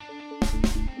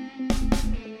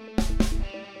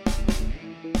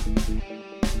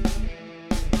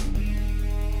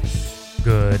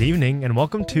Good evening and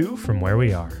welcome to From Where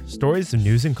We Are, stories of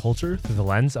news and culture through the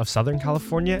lens of Southern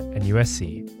California and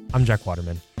USC. I'm Jack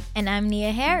Waterman. And I'm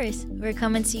Nia Harris. We're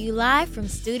coming to you live from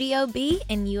Studio B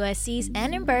in USC's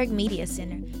Annenberg Media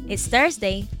Center. It's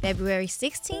Thursday, February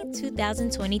 16,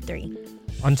 2023.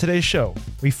 On today's show,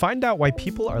 we find out why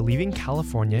people are leaving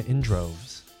California in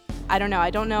droves. I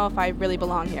don't know if I really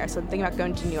belong here, so I'm thinking about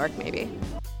going to New York maybe.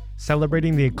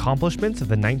 Celebrating the accomplishments of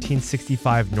the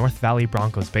 1965 North Valley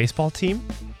Broncos baseball team.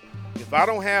 If I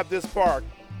don't have this park,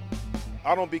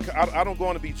 I don't go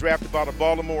on to be drafted by the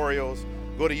Baltimore Orioles,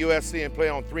 go to USC and play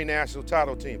on 3 national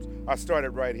title teams. I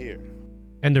started right here.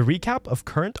 And a recap of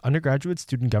current undergraduate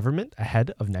student government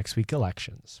ahead of next week's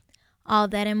elections. All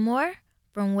that and more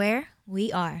from where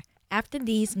we are after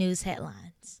these news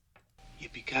headlines.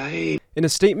 Yippee-ki-yay. In a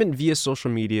statement via social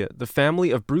media, the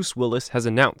family of Bruce Willis has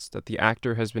announced that the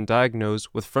actor has been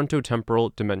diagnosed with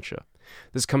frontotemporal dementia.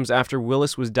 This comes after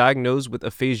Willis was diagnosed with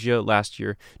aphasia last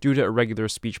year due to irregular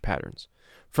speech patterns.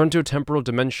 Frontotemporal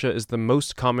dementia is the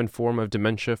most common form of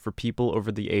dementia for people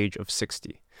over the age of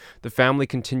 60. The family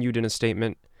continued in a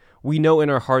statement, "We know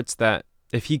in our hearts that,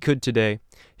 if he could today,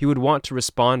 he would want to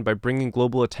respond by bringing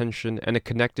global attention and a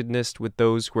connectedness with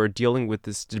those who are dealing with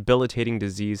this debilitating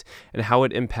disease and how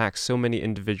it impacts so many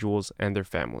individuals and their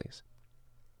families."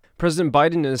 President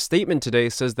Biden in a statement today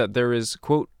says that there is,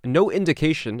 quote, "no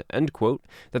indication," end quote,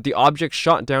 that the objects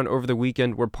shot down over the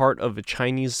weekend were part of a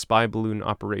Chinese spy balloon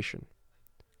operation.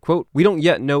 Quote, "We don't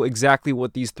yet know exactly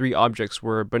what these 3 objects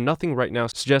were, but nothing right now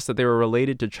suggests that they were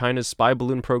related to China's spy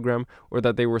balloon program or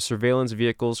that they were surveillance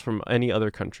vehicles from any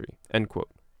other country," end quote.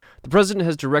 The president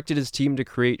has directed his team to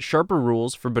create sharper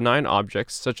rules for benign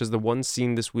objects such as the ones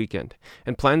seen this weekend,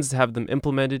 and plans to have them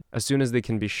implemented as soon as they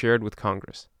can be shared with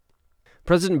Congress.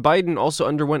 President Biden also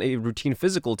underwent a routine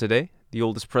physical today, the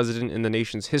oldest president in the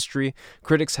nation's history.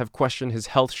 Critics have questioned his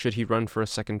health should he run for a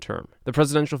second term. The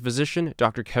presidential physician,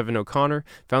 Dr. Kevin O'Connor,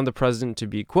 found the president to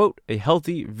be, quote, "a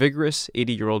healthy, vigorous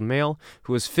 80-year-old male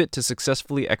who is fit to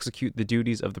successfully execute the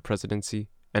duties of the presidency,"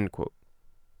 end quote.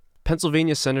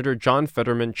 Pennsylvania Senator John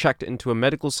Fetterman checked into a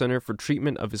medical center for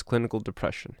treatment of his clinical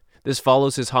depression. This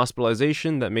follows his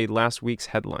hospitalization that made last week's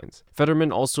headlines.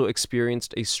 Fetterman also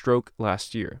experienced a stroke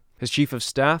last year. His chief of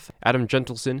staff, Adam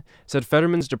Gentleson, said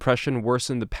Fetterman's depression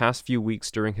worsened the past few weeks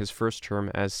during his first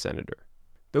term as senator.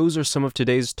 Those are some of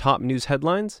today's top news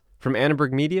headlines. From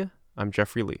Annenberg Media, I'm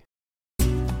Jeffrey Lee.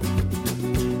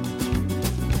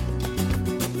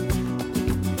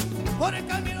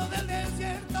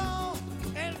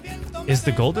 Is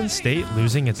the Golden State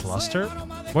losing its luster?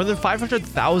 More than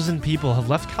 500,000 people have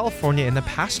left California in the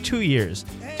past 2 years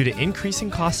due to increasing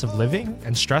costs of living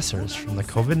and stressors from the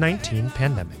COVID-19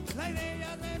 pandemic.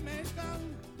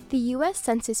 The U.S.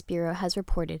 Census Bureau has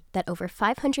reported that over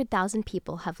 500,000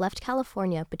 people have left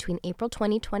California between April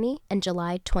 2020 and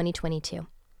July 2022.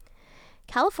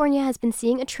 California has been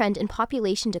seeing a trend in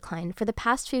population decline for the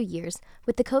past few years,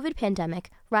 with the COVID pandemic,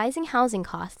 rising housing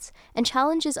costs, and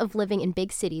challenges of living in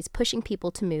big cities pushing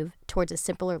people to move towards a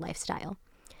simpler lifestyle.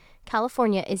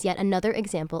 California is yet another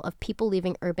example of people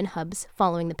leaving urban hubs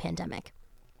following the pandemic.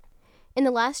 In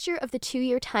the last year of the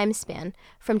 2-year time span,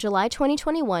 from July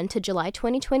 2021 to July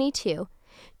 2022,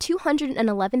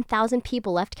 211,000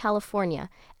 people left California,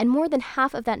 and more than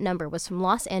half of that number was from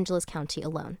Los Angeles County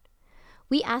alone.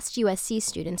 We asked USC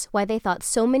students why they thought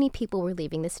so many people were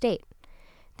leaving the state.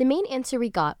 The main answer we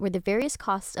got were the various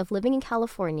costs of living in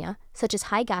California, such as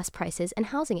high gas prices and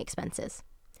housing expenses.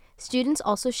 Students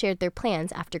also shared their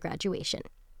plans after graduation.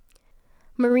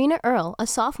 Marina Earle, a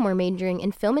sophomore majoring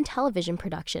in film and television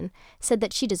production, said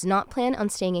that she does not plan on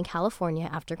staying in California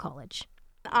after college.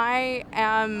 I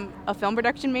am a film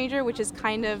production major, which is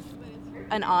kind of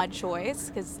an odd choice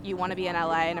because you want to be in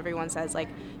LA and everyone says like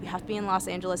you have to be in Los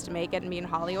Angeles to make it and be in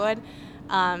Hollywood.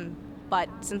 But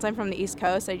since I'm from the East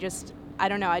Coast, I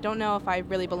don't know if I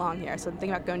really belong here, so I'm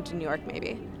thinking about going to New York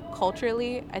maybe.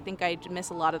 Culturally, I think I miss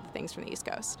a lot of the things from the East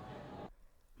Coast.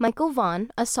 Michael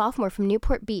Vaughn, a sophomore from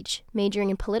Newport Beach,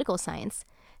 majoring in political science,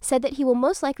 said that he will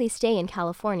most likely stay in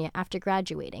California after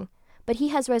graduating, but he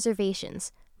has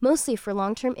reservations, mostly for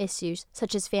long-term issues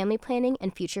such as family planning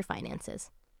and future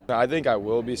finances. I think I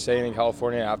will be staying in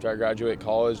California after I graduate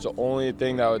college. The only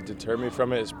thing that would deter me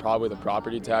from it is probably the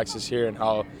property taxes here and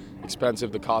how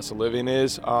expensive the cost of living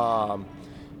is. If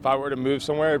I were to move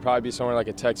somewhere, it'd probably be somewhere like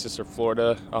a Texas or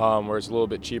Florida, where it's a little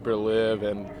bit cheaper to live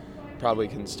and probably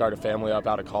can start a family up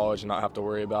out of college and not have to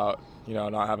worry about,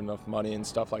 not having enough money and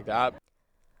stuff like that.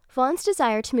 Vaughn's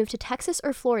desire to move to Texas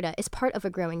or Florida is part of a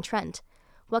growing trend.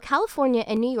 While California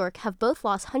and New York have both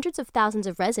lost hundreds of thousands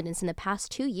of residents in the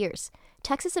past 2 years,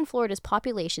 Texas and Florida's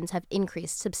populations have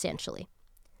increased substantially.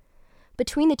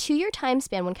 Between the 2-year time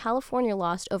span when California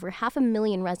lost over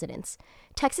 500,000 residents,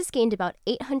 Texas gained about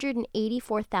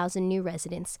 884,000 new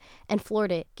residents, and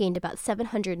Florida gained about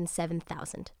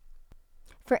 707,000.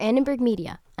 For Annenberg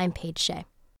Media, I'm Paige Shea.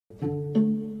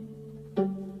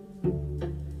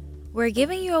 We're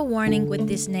giving you a warning with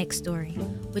this next story,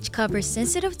 which covers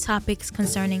sensitive topics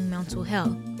concerning mental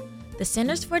health. The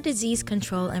Centers for Disease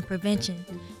Control and Prevention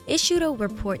issued a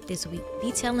report this week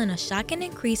detailing a shocking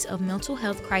increase of mental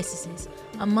health crises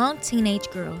among teenage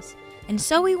girls. And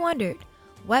so we wondered,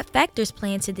 what factors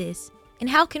play into this, and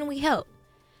how can we help?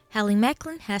 Hallie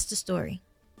Macklin has the story.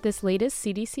 This latest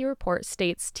CDC report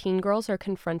states teen girls are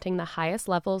confronting the highest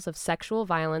levels of sexual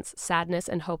violence, sadness,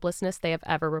 and hopelessness they have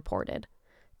ever reported.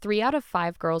 3 out of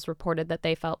 5 girls reported that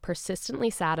they felt persistently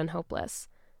sad and hopeless.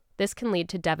 This can lead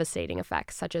to devastating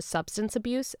effects such as substance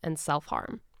abuse and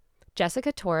self-harm.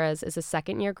 Jessica Torres is a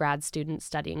second-year grad student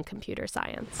studying computer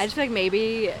science. I just feel like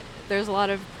maybe there's a lot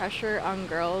of pressure on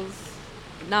girls,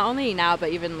 not only now, but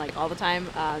even like all the time.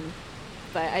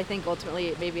 But I think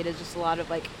ultimately maybe it is just a lot of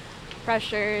like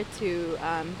pressure to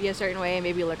be a certain way,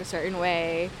 maybe look a certain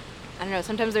way. I don't know,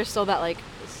 sometimes there's still that like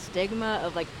stigma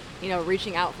of like, you know,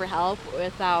 reaching out for help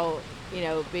without, you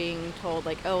know, being told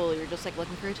like, oh, you're just like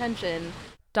looking for attention.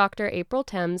 Dr. April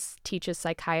Thames teaches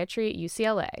psychiatry at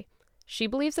UCLA. She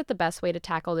believes that the best way to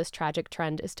tackle this tragic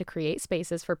trend is to create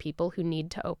spaces for people who need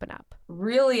to open up.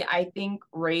 Really, I think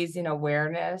raising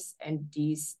awareness and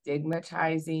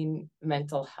destigmatizing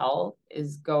mental health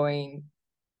is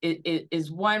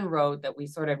one road that we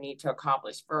sort of need to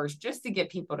accomplish first, just to get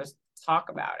people to talk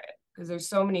about it. Because there's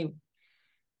so many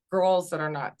girls that are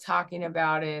not talking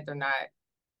about it.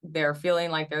 They're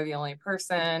feeling like they're the only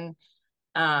person.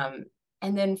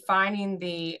 And then finding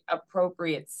the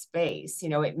appropriate space. You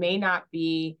know, it may not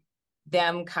be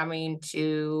them coming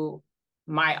to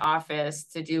my office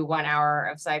to do 1 hour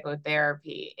of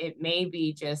psychotherapy. It may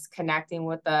be just connecting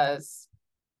with us,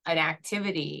 an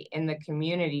activity in the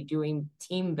community, doing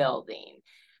team building,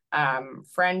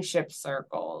 friendship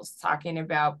circles, talking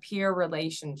about peer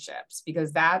relationships,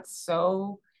 because that's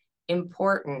so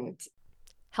important.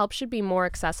 Help should be more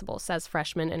accessible, says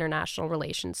freshman international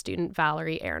relations student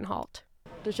Valerie Ehrenholt.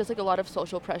 There's just like a lot of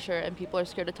social pressure and people are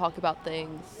scared to talk about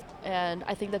things. And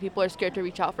I think that people are scared to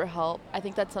reach out for help. I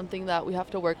think that's something that we have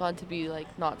to work on, to be like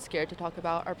not scared to talk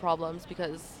about our problems,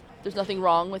 because there's nothing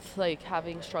wrong with like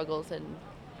having struggles and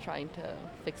trying to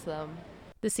fix them.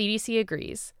 The CDC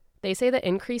agrees. They say that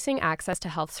increasing access to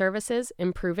health services,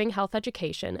 improving health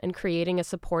education, and creating a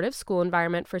supportive school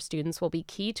environment for students will be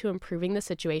key to improving the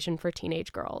situation for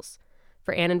teenage girls.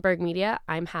 For Annenberg Media,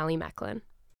 I'm Hallie Macklin.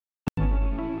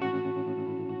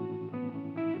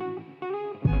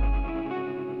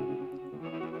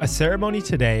 A ceremony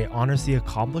today honors the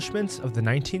accomplishments of the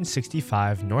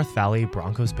 1965 North Valley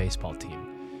Broncos baseball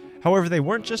team. However, they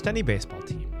weren't just any baseball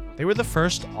team. They were the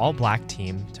first all-black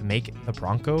team to make the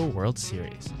Bronco World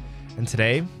Series. And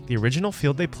today, the original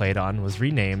field they played on was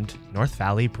renamed North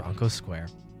Valley Bronco Square.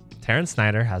 Taryn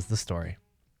Snyder has the story.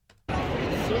 In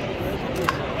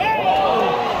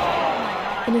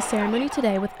a ceremony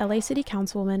today with LA City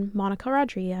Councilwoman Monica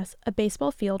Rodriguez, a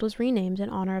baseball field was renamed in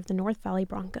honor of the North Valley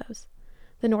Broncos.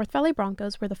 The North Valley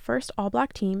Broncos were the first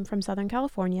all-black team from Southern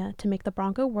California to make the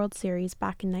Bronco World Series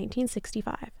back in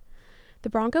 1965. The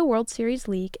Bronco World Series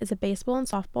League is a baseball and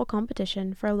softball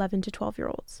competition for 11 to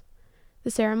 12-year-olds.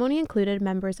 The ceremony included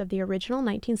members of the original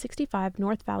 1965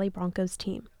 North Valley Broncos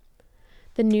team.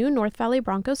 The new North Valley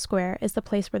Broncos Square is the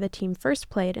place where the team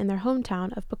first played in their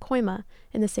hometown of Pacoima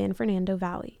in the San Fernando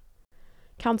Valley.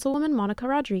 Councilwoman Monica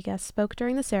Rodriguez spoke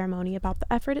during the ceremony about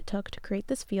the effort it took to create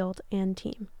this field and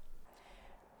team.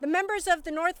 The members of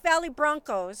the North Valley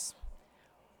Broncos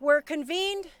were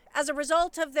convened as a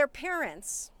result of their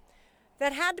parents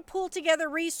that had to pool together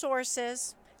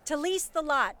resources to lease the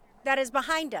lot that is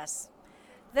behind us,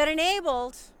 that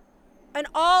enabled an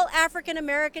all African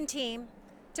American team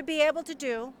to be able to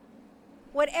do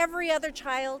what every other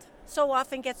child so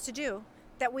often gets to do,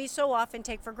 that we so often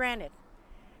take for granted.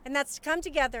 And that's to come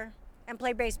together and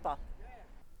play baseball.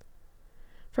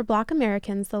 For Black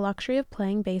Americans, the luxury of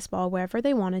playing baseball wherever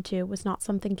they wanted to was not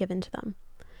something given to them.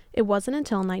 It wasn't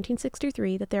until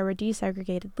 1963 that there were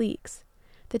desegregated leagues.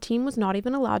 The team was not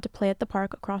even allowed to play at the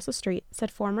park across the street,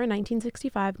 said former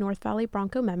 1965 North Valley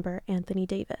Bronco member Anthony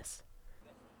Davis.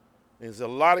 There's a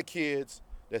lot of kids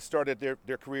that started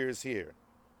their careers here.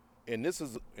 And this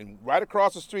is right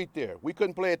across the street there. We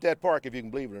couldn't play at that park, if you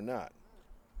can believe it or not.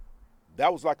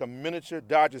 That was like a miniature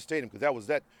Dodger Stadium,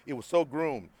 because it was so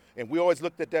groomed. And we always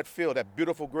looked at that field, that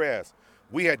beautiful grass.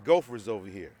 We had Gophers over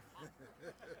here.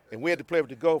 And we had to play with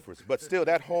the Gophers. But still,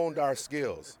 that honed our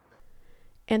skills.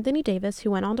 Anthony Davis,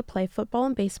 who went on to play football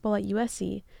and baseball at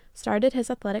USC, started his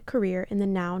athletic career in the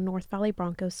now North Valley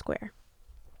Broncos Square.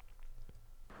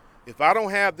 If I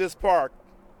don't have this park,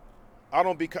 I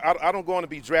don't go on to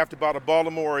be drafted by the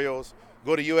Baltimore Orioles,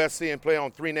 go to USC and play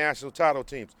on 3 national title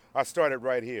teams. I started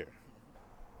right here.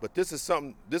 But this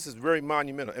is very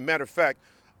monumental. As a matter of fact,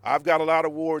 I've got a lot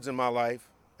of awards in my life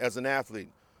as an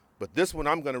athlete, but this one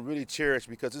I'm going to really cherish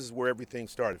because this is where everything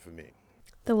started for me.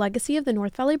 The legacy of the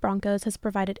North Valley Broncos has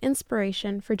provided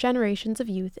inspiration for generations of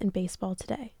youth in baseball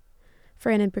today.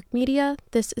 For Annenberg Media,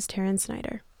 this is Taryn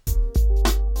Snyder.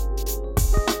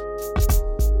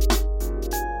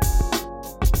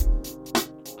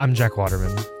 I'm Jack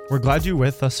Waterman. We're glad you're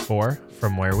with us for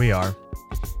From Where We Are.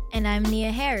 And I'm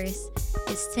Nia Harris.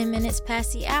 It's 10 minutes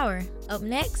past the hour. Up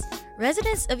next,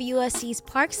 residents of USC's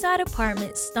Parkside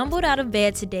Apartments stumbled out of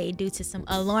bed today due to some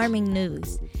alarming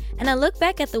news. And a look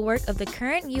back at the work of the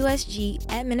current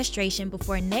USG administration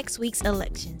before next week's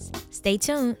elections. Stay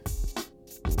tuned.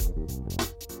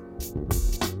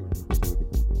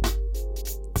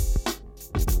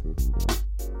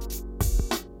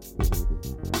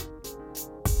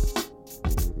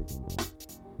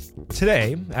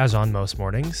 Today, as on most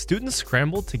mornings, students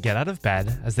scrambled to get out of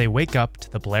bed as they wake up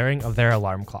to the blaring of their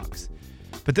alarm clocks.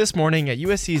 But this morning at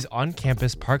USC's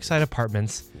on-campus Parkside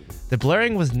Apartments, the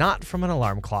blaring was not from an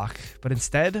alarm clock, but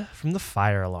instead from the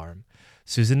fire alarm.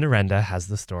 Susan Narenda has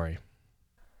the story.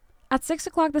 At 6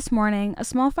 o'clock this morning, a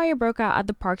small fire broke out at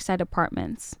the Parkside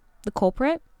Apartments. The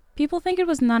culprit? People think it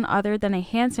was none other than a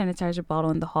hand sanitizer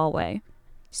bottle in the hallway.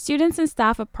 Students and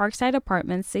staff at Parkside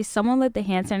Apartments say someone lit the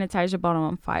hand sanitizer bottle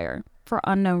on fire, for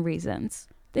unknown reasons.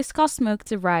 This caused smoke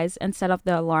to rise and set off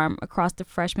the alarm across the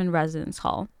freshman residence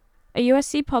hall. A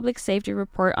USC public safety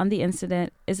report on the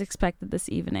incident is expected this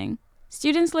evening.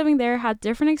 Students living there had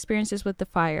different experiences with the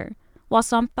fire. While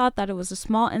some thought that it was a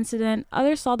small incident,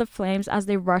 others saw the flames as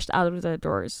they rushed out of their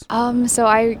doors. So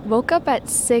I woke up at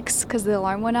 6 because the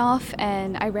alarm went off,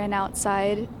 and I ran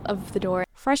outside of the door.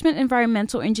 Freshman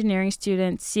environmental engineering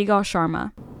student Sigal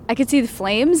Sharma. I could see the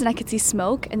flames and I could see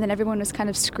smoke, and then everyone was kind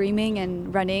of screaming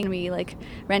and running. We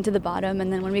ran to the bottom,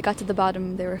 and then when we got to the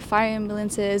bottom, there were fire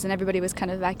ambulances and everybody was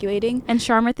kind of evacuating. And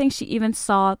Sharma thinks she even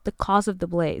saw the cause of the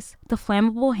blaze, the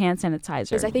flammable hand sanitizer.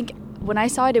 Because I think when I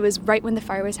saw it, it was right when the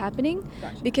fire was happening,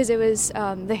 because it was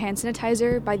the hand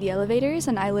sanitizer by the elevators,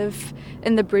 and I live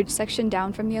in the bridge section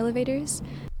down from the elevators.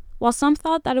 While some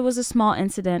thought that it was a small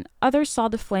incident, others saw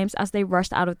the flames as they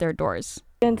rushed out of their doors.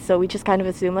 And so we just kind of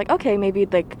assumed, okay, maybe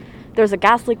there's a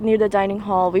gas leak near the dining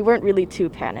hall. We weren't really too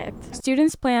panicked.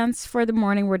 Students' plans for the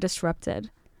morning were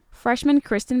disrupted. Freshman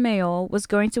Kristen Mayol was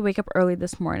going to wake up early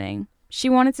this morning. She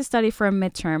wanted to study for a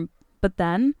midterm, but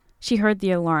then she heard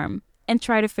the alarm and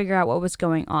tried to figure out what was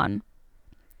going on.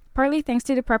 Partly thanks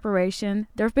to the preparation,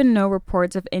 there have been no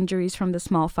reports of injuries from the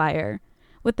small fire.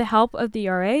 With the help of the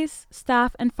RAs,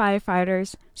 staff, and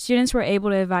firefighters, students were able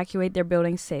to evacuate their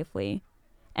buildings safely.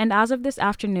 And as of this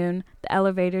afternoon, the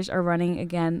elevators are running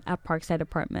again at Parkside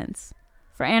Apartments.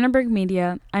 For Annenberg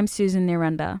Media, I'm Susan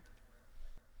Narenda.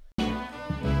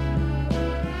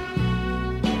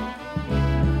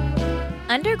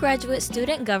 Undergraduate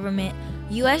student government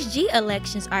USG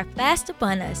elections are fast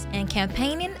upon us, and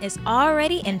campaigning is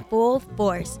already in full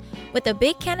force, with the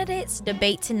big candidates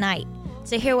debate tonight.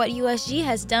 To hear what USG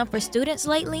has done for students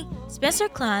lately, Spencer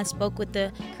Klein spoke with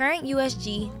the current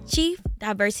USG Chief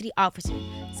Diversity Officer,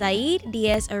 Zaid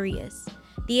Diaz-Arias.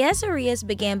 Diaz-Arias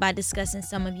began by discussing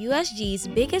some of USG's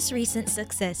biggest recent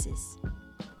successes.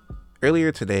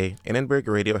 Earlier today, Annenberg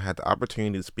Radio had the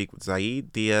opportunity to speak with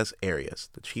Zaid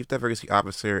Diaz-Arias, the Chief Diversity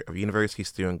Officer of University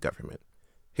Student Government.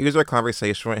 Here's our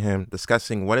conversation with him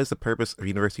discussing what is the purpose of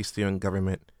University Student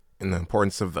Government and the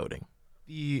importance of voting.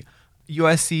 The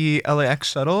USC LAX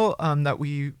shuttle that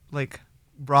we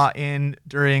brought in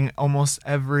during almost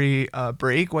every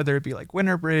break, whether it be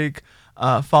winter break,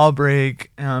 fall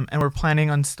break, and we're planning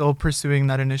on still pursuing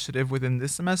that initiative within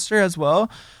this semester as well.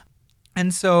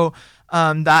 And so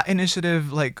that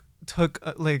initiative took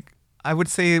I would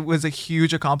say it was a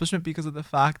huge accomplishment because of the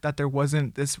fact that there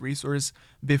wasn't this resource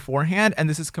beforehand, and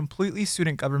this is completely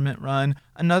student government run.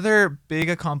 Another big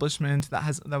accomplishment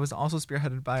that was also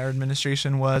spearheaded by our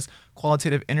administration was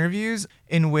qualitative interviews,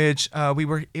 in which we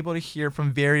were able to hear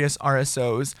from various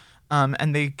RSOs.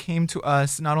 And they came to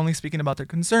us not only speaking about their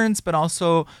concerns, but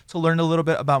also to learn a little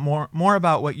bit about more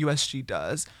about what USG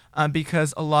does,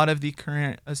 because a lot of the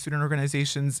current student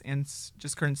organizations and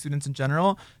just current students in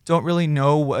general don't really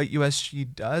know what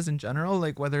USG does in general,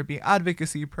 whether it be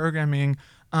advocacy, programming,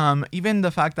 Even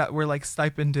the fact that we're like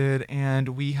stipended and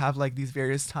we have like these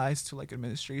various ties to like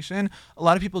administration, a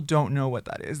lot of people don't know what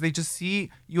that is. They just see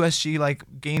USG like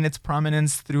gain its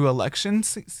prominence through election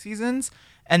seasons,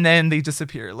 and then they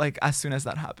disappear like as soon as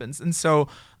that happens. And so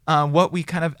what we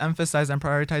kind of emphasize and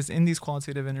prioritize in these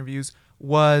qualitative interviews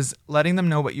was letting them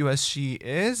know what USG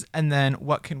is and then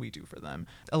what can we do for them.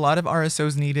 A lot of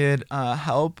RSOs needed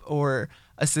help or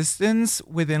assistance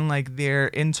within like their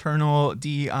internal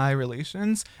DEI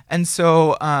relations. And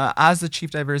so as the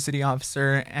Chief Diversity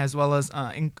Officer, as well as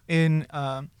in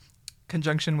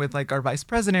conjunction with like our Vice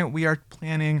President, we are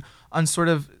planning on sort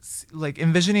of like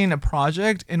envisioning a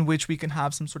project in which we can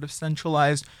have some sort of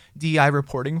centralized DEI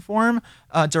reporting form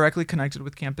directly connected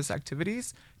with campus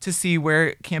activities to see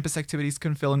where campus activities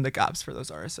can fill in the gaps for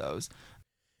those RSOs.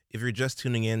 If you're just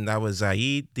tuning in, that was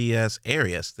Zaid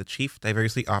Diaz-Arias, the Chief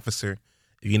Diversity Officer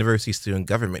of University Student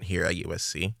Government here at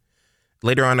USC.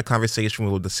 Later on in the conversation,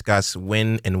 we will discuss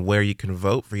when and where you can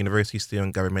vote for University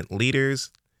Student Government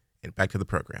leaders. And back to the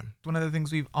program. One of the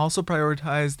things we've also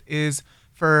prioritized is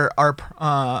for our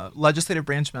legislative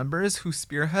branch members who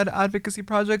spearhead advocacy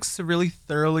projects to really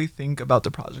thoroughly think about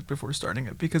the project before starting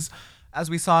it. Because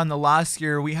as we saw in the last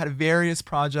year, we had various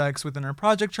projects within our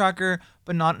project tracker,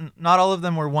 but not all of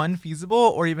them were, one, feasible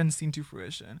or even seen to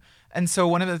fruition. And so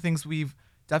one of the things we've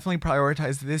definitely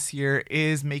prioritized this year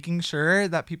is making sure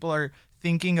that people are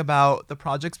thinking about the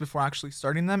projects before actually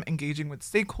starting them, engaging with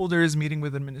stakeholders, meeting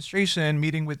with administration,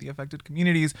 meeting with the affected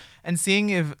communities, and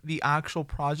seeing if the actual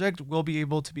project will be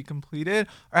able to be completed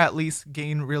or at least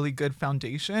gain really good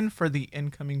foundation for the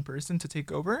incoming person to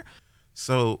take over.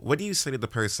 So what do you say to the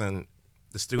person,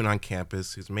 the student on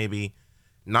campus who's maybe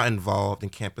not involved in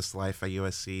campus life at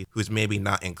USC, who's maybe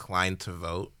not inclined to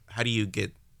vote? How do you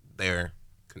get their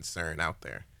concern out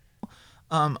there?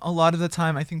 A lot of the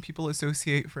time, I think people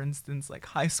associate, for instance, like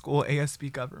high school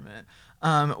ASB government,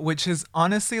 which is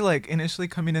honestly like initially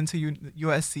coming into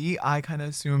USC, I kind of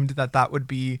assumed that that would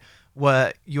be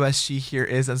what USG here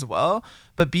is as well.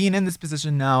 But being in this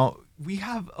position now, we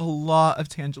have a lot of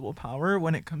tangible power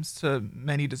when it comes to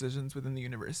many decisions within the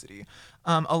university.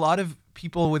 A lot of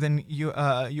people within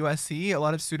USC, a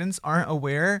lot of students aren't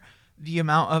aware the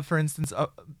amount of, for instance,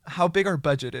 how big our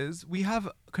budget is. We have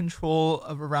control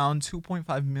of around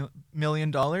 $2.5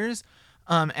 million.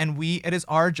 And it is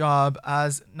our job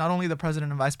as not only the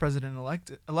president and vice president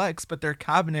elects, but their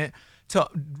cabinet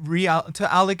to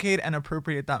allocate and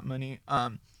appropriate that money,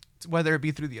 whether it be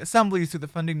through the assemblies, through the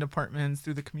funding departments,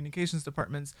 through the communications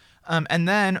departments. And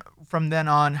then from then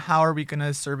on, how are we going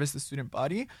to service the student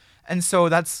body? And so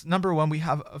that's number one, we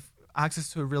have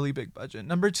access to a really big budget.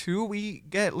 Number two, we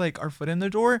get like our foot in the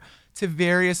door to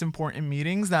various important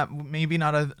meetings that maybe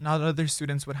not other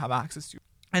students would have access to.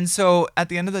 And so at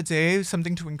the end of the day,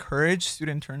 something to encourage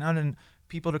student turnout and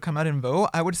people to come out and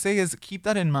vote, I would say is keep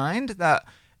that in mind that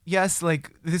yes,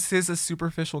 like this is a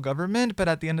superficial government, but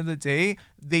at the end of the day,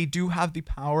 they do have the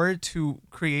power to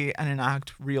create and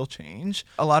enact real change.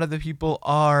 A lot of the people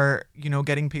are,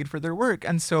 getting paid for their work.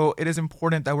 And so it is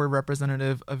important that we're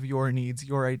representative of your needs,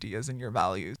 your ideas, and your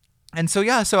values. And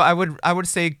so, so I would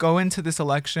say go into this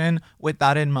election with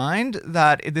that in mind,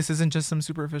 that this isn't just some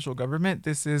superficial government.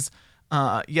 This is,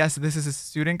 this is a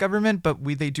student government, but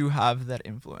they do have that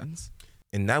influence.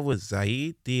 And that was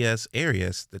Zaid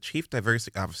Diaz-Arias, the Chief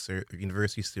Diversity Officer of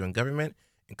University Student Government,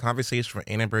 in conversation for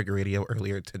Annenberg Radio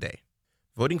earlier today.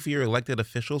 Voting for your elected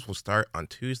officials will start on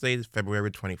Tuesday,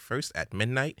 February 21st at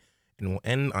midnight and will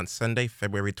end on Sunday,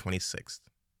 February 26th.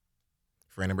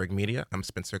 For Annenberg Media, I'm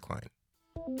Spencer Klein.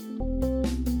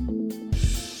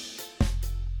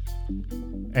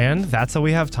 And that's all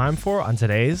we have time for on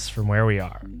today's From Where We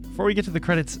Are. Before we get to the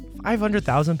credits,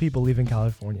 500,000 people leaving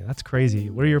California. That's crazy.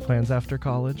 What are your plans after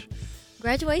college?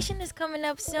 Graduation is coming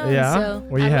up soon. Yeah? So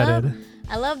Where you headed?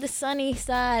 I love the sunny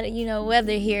side,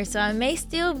 weather here, so I may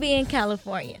still be in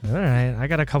California. All right. I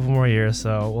got a couple more years,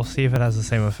 so we'll see if it has the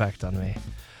same effect on me.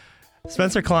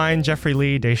 Spencer Klein, Jeffrey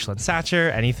Lee, Daishlin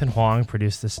Satcher, and Ethan Huang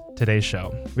produced today's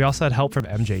show. We also had help from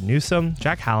MJ Newsom,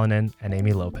 Jack Hallinan, and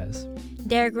Amy Lopez.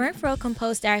 Derek Renfro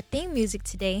composed our theme music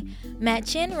today. Matt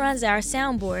Chin runs our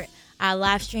soundboard. Our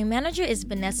live stream manager is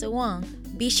Vanessa Wong.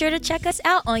 Be sure to check us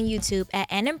out on YouTube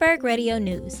at Annenberg Radio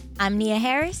News. I'm Nia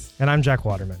Harris. And I'm Jack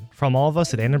Waterman. From all of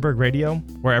us at Annenberg Radio,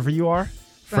 wherever you are,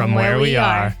 from where we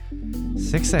are.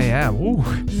 6 a.m. Ooh.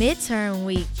 Midterm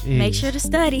week. Jeez. Make sure to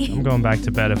study. I'm going back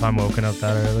to bed if I'm woken up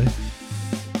that early.